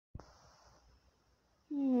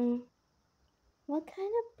Hmm. What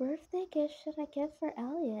kind of birthday gift should I get for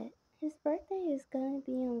Elliot? His birthday is gonna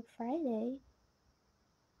be on Friday.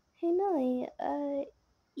 Hey Millie,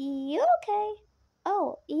 you okay?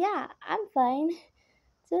 Oh, yeah, I'm fine.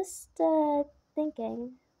 Just,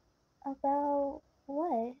 thinking about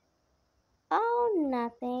what? Oh,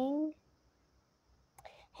 nothing.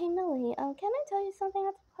 Hey Millie, can I tell you something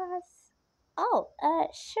after class? Oh,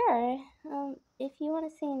 sure. If you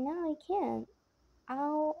want to say it now, you can.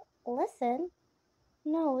 I'll listen.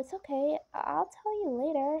 No, it's okay. I'll tell you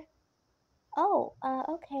later. Oh,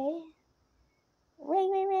 okay.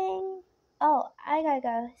 Ring, ring, ring. Oh, I gotta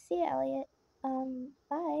go. See you, Elliot.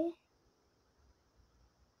 Bye.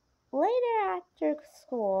 Later after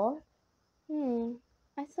school.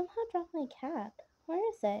 I somehow dropped my cap. Where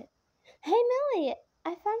is it? Hey, Millie!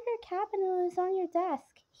 I found your cap and it was on your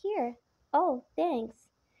desk. Here. Oh, thanks.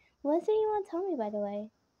 What is it you want to tell me, by the way?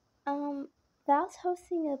 Val's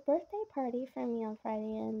hosting a birthday party for me on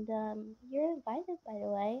Friday, and, you're invited, by the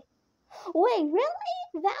way. Wait,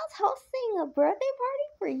 really? Val's hosting a birthday party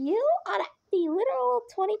for you on the literal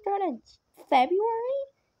 23rd of February?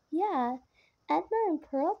 Yeah, Edna and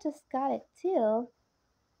Pearl just got it too.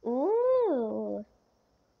 Ooh.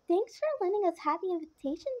 Thanks for letting us have the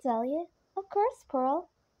invitations, Elliot. Of course, Pearl.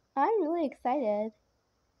 I'm really excited.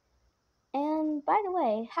 And by the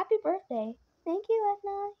way, happy birthday. Thank you,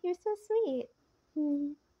 Edna. You're so sweet.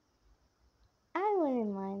 Hmm. I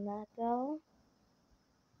wouldn't mind that though.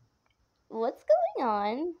 What's going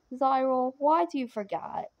on? Zyril, why do you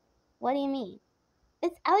forget? What do you mean?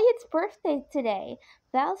 It's Elliot's birthday today.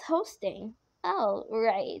 Val's hosting. Oh,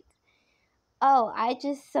 right. Oh, I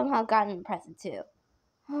just somehow gotten a present too.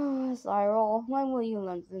 Oh, Cyril, when will you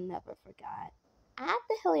learn to never forget? At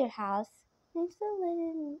the Hilliard house. Thanks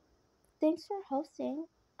for hosting.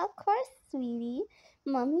 Of course, sweetie.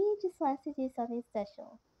 Mommy just wants to do something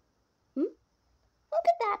special. Hmm? Who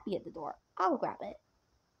could that be at the door? I'll grab it.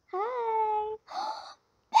 Hi.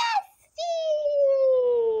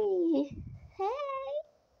 Bestie! Hey!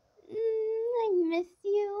 I miss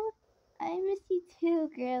you. I miss you too,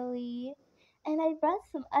 girlie. And I brought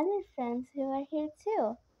some other friends who are here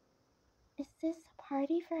too. Is this a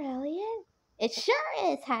party for Elliot? It sure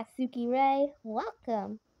is, Hatsuki Ray.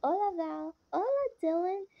 Welcome. Hola, Val. Hola,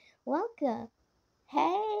 Dylan. Welcome.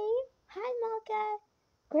 Hey. Hi, Malka.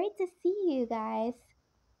 Great to see you guys.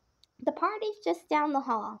 The party's just down the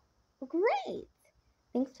hall. Great.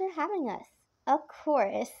 Thanks for having us. Of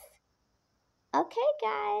course. Okay,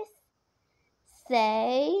 guys.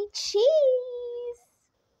 Say cheese.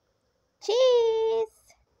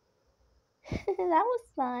 Cheese. That was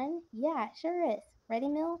fun. Yeah, sure is. Ready,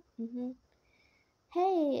 Mill?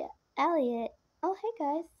 Hey, Elliot. Oh, hey,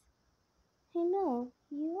 guys. Hey, Mill.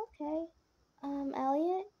 You okay?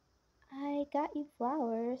 Elliot, I got you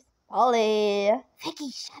flowers. Polly!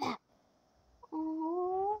 Vicky, shut up.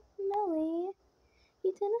 Oh, Millie.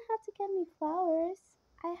 You didn't have to get me flowers.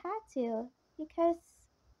 I had to, because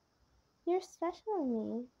you're special to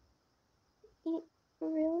me.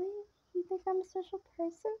 Really? You think I'm a special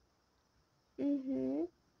person? Mm-hmm.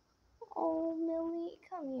 Oh, Millie,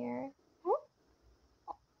 come here. Huh?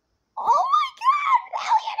 Oh my god!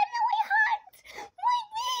 Elliot and Millie hugged! My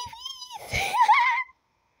babies!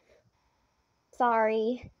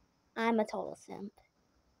 Sorry, I'm a total simp.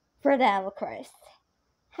 For them, of course.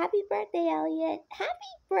 Happy birthday, Elliot.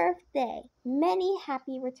 Happy birthday. Many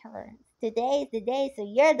happy returns. Today's the day, so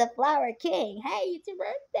you're the flower king. Hey, it's your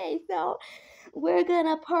birthday, so we're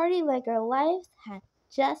gonna party like our lives have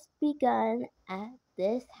just begun at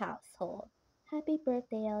this household. Happy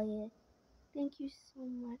birthday, Elliot. Thank you so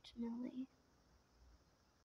much, Millie.